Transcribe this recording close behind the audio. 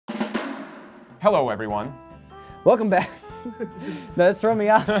Hello, everyone. Welcome back. That's throwing me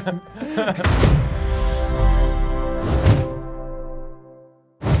off.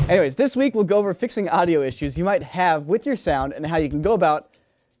 Anyways, this week we'll go over fixing audio issues you might have with your sound and how you can go about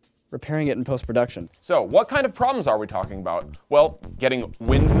repairing it in post-production. So, what kind of problems are we talking about? Well, getting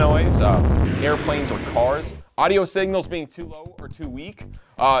wind noise, airplanes or cars, audio signals being too low or too weak,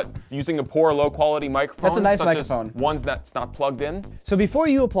 using a poor low-quality microphone. That's a nice such microphone. As ones that's not plugged in. So before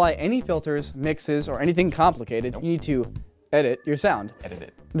you apply any filters, mixes, or anything complicated, you need to edit your sound. Edit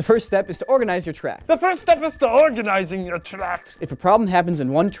it. The first step is to organize your track. The first step is to organizing your tracks. If a problem happens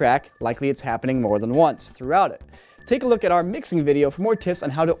in one track, likely it's happening more than once throughout it. Take a look at our mixing video for more tips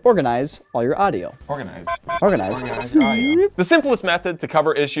on how to organize all your audio. Organize. Organize. Organize your audio. The simplest method to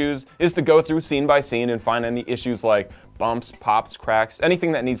cover issues is to go through scene by scene and find any issues like bumps, pops, cracks,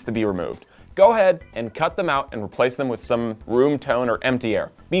 anything that needs to be removed. Go ahead and cut them out and replace them with some room tone or empty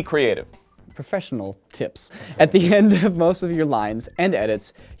air. Be creative. Professional tips. At the end of most of your lines and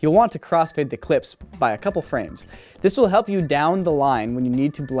edits, you'll want to crossfade the clips by a couple frames. This will help you down the line when you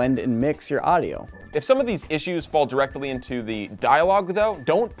need to blend and mix your audio. If some of these issues fall directly into the dialogue though,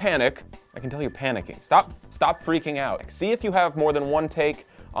 don't panic. I can tell you're panicking. Stop freaking out. See if you have more than one take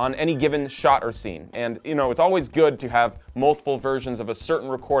on any given shot or scene. And you know, it's always good to have multiple versions of a certain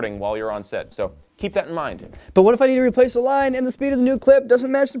recording while you're on set. So keep that in mind. But what if I need to replace a line and the speed of the new clip doesn't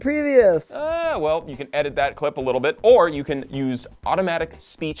match the previous? Well, you can edit that clip a little bit, or you can use automatic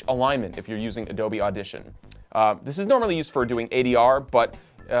speech alignment if you're using Adobe Audition. This is normally used for doing ADR, but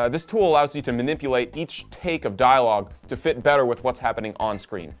this tool allows you to manipulate each take of dialogue to fit better with what's happening on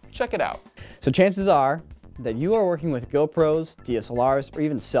screen. Check it out. So chances are that you are working with GoPros, DSLRs, or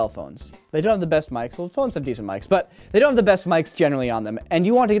even cell phones. They don't have the best mics. Well, phones have decent mics, but they don't have the best mics generally on them, and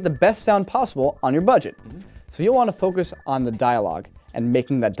you want to get the best sound possible on your budget. So you'll want to focus on the dialogue and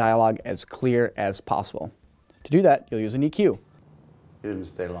making that dialogue as clear as possible. To do that, you'll use an EQ. You didn't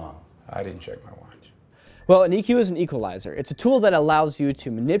stay long. I didn't check my watch. Well, an EQ is an equalizer. It's a tool that allows you to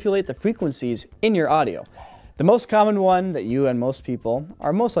manipulate the frequencies in your audio. The most common one that you and most people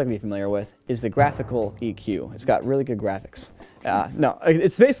are most likely familiar with is the graphical EQ. It's got really good graphics. No,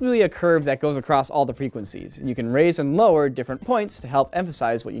 it's basically a curve that goes across all the frequencies. You can raise and lower different points to help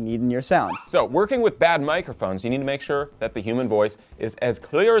emphasize what you need in your sound. So, working with bad microphones, you need to make sure that the human voice is as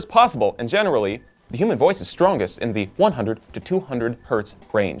clear as possible, and generally, the human voice is strongest in the 100 to 200 hertz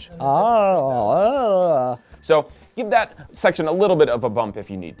range. So, give that section a little bit of a bump if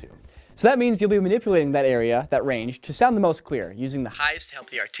you need to. So that means you'll be manipulating that area, that range, to sound the most clear, using the highs to help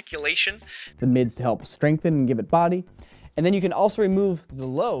the articulation, the mids to help strengthen and give it body, and then you can also remove the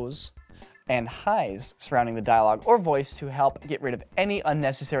lows and highs surrounding the dialogue or voice to help get rid of any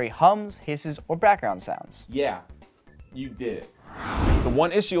unnecessary hums, hisses, or background sounds. Yeah, you did it. The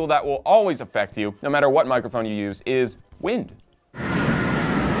one issue that will always affect you, no matter what microphone you use, is wind.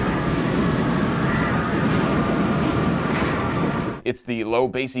 It's the low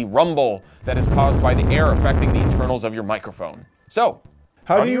bassy rumble that is caused by the air affecting the internals of your microphone. So,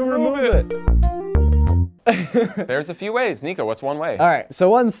 how do you remove it? There's a few ways. Niko, what's one way? All right,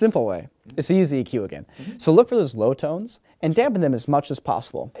 so one simple way is to use the EQ again. So look for those low tones and dampen them as much as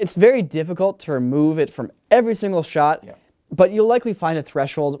possible. It's very difficult to remove it from every single shot, but you'll likely find a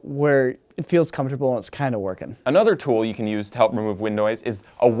threshold where it feels comfortable and it's kind of working. Another tool you can use to help remove wind noise is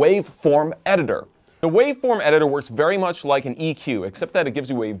a waveform editor. The waveform editor works very much like an EQ, except that it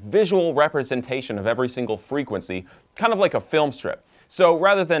gives you a visual representation of every single frequency, kind of like a film strip. So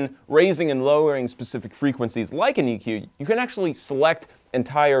rather than raising and lowering specific frequencies like an EQ, you can actually select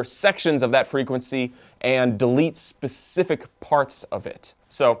entire sections of that frequency and delete specific parts of it.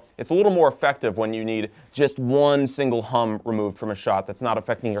 So it's a little more effective when you need just one single hum removed from a shot that's not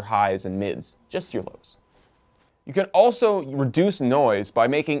affecting your highs and mids, just your lows. You can also reduce noise by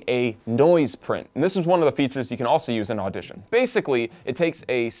making a noise print. And this is one of the features you can also use in Audition. Basically, it takes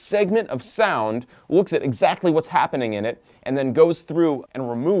a segment of sound, looks at exactly what's happening in it, and then goes through and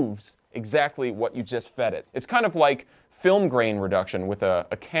removes exactly what you just fed it. It's kind of like film grain reduction with a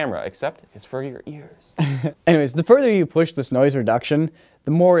camera, except it's for your ears. Anyways, the further you push this noise reduction,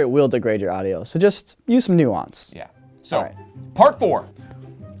 the more it will degrade your audio. So just use some nuance. Yeah. So, part 4.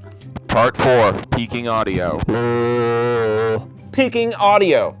 Part 4, peaking audio. Peaking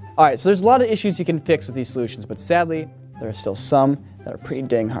audio. All right, so there's a lot of issues you can fix with these solutions, but sadly, there are still some that are pretty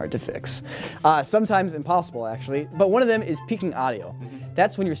dang hard to fix. Sometimes impossible, actually, but one of them is peaking audio.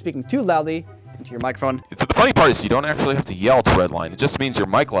 That's when you're speaking too loudly into your microphone. The funny part is you don't actually have to yell to redline. It just means your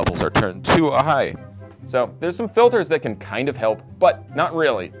mic levels are turned too high. So there's some filters that can kind of help, but not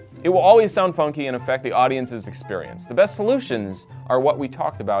really. It will always sound funky and affect the audience's experience. The best solutions are what we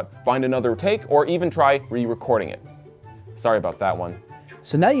talked about. Find another take or even try re-recording it. Sorry about that one.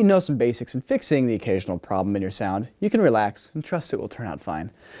 So now you know some basics in fixing the occasional problem in your sound. You can relax and trust it will turn out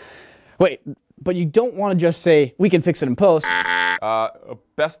fine. Wait, but you don't want to just say, we can fix it in post.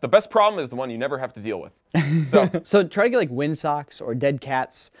 The best problem is the one you never have to deal with. So try to get like windsocks or dead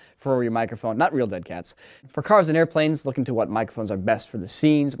cats for your microphone, not real dead cats. For cars and airplanes, look into what microphones are best for the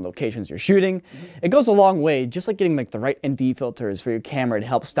scenes and locations you're shooting. It goes a long way, just like getting like the right ND filters for your camera to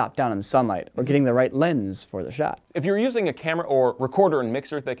help stop down in the sunlight, or getting the right lens for the shot. If you're using a camera or recorder and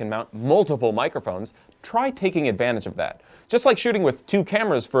mixer that can mount multiple microphones, try taking advantage of that. Just like shooting with 2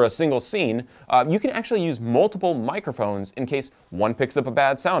 cameras for a single scene, you can actually use multiple microphones in case one picks up a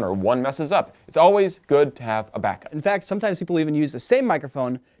bad sound or one messes up. It's always good to have a backup. In fact, sometimes people even use the same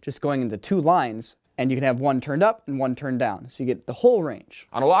microphone just going into 2 lines, and you can have one turned up and one turned down, so you get the whole range.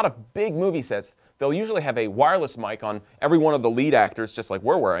 On a lot of big movie sets, they'll usually have a wireless mic on every one of the lead actors, just like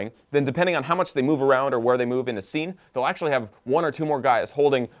we're wearing. Then depending on how much they move around or where they move in a scene, they'll actually have 1 or 2 more guys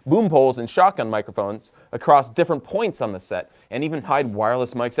holding boom poles and shotgun microphones across different points on the set, and even hide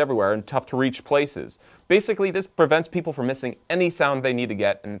wireless mics everywhere in tough to reach places. Basically, this prevents people from missing any sound they need to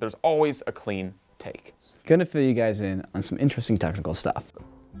get, and there's always a clean take. Gonna fill you guys in on some interesting technical stuff.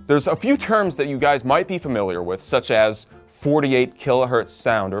 There's a few terms that you guys might be familiar with, such as 48 kilohertz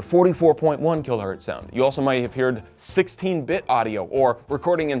sound or 44.1 kilohertz sound. You also might have heard 16-bit audio or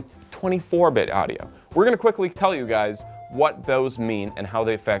recording in 24-bit audio. We're going to quickly tell you guys what those mean and how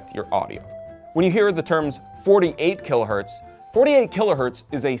they affect your audio. When you hear the terms 48 kilohertz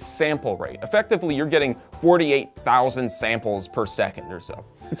is a sample rate. Effectively, you're getting 48,000 samples per second or so.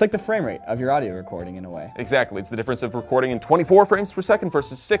 It's like the frame rate of your audio recording in a way. Exactly. It's the difference of recording in 24 frames per second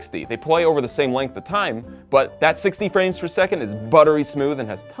versus 60. They play over the same length of time, but that 60 frames per second is buttery smooth and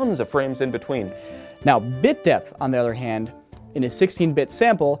has tons of frames in between. Now, bit depth, on the other hand, in a 16-bit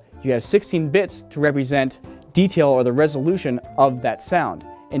sample, you have 16 bits to represent detail or the resolution of that sound.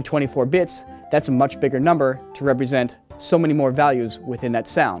 In 24 bits, that's a much bigger number to represent so many more values within that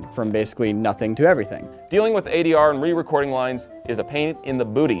sound, from basically nothing to everything. Dealing with ADR and re-recording lines is a pain in the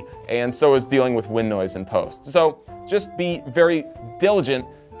booty, and so is dealing with wind noise in post. So just be very diligent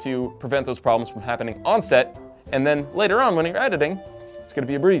to prevent those problems from happening on set, and then later on when you're editing, it's going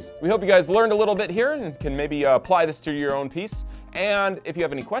to be a breeze. We hope you guys learned a little bit here and can maybe apply this to your own piece. And if you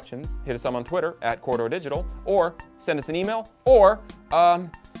have any questions, hit us up on Twitter at Corridor Digital, or send us an email, or I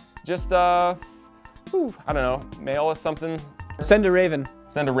don't know, mail us something. Send a raven.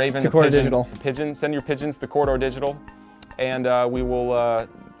 Send a raven, to Corridor Digital. A pigeon. Send your pigeons to Corridor Digital, and we will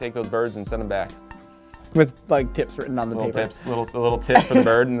take those birds and send them back. With like tips written on the paper. Tips, little tip for the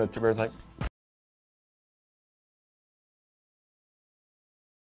bird, and the bird's like.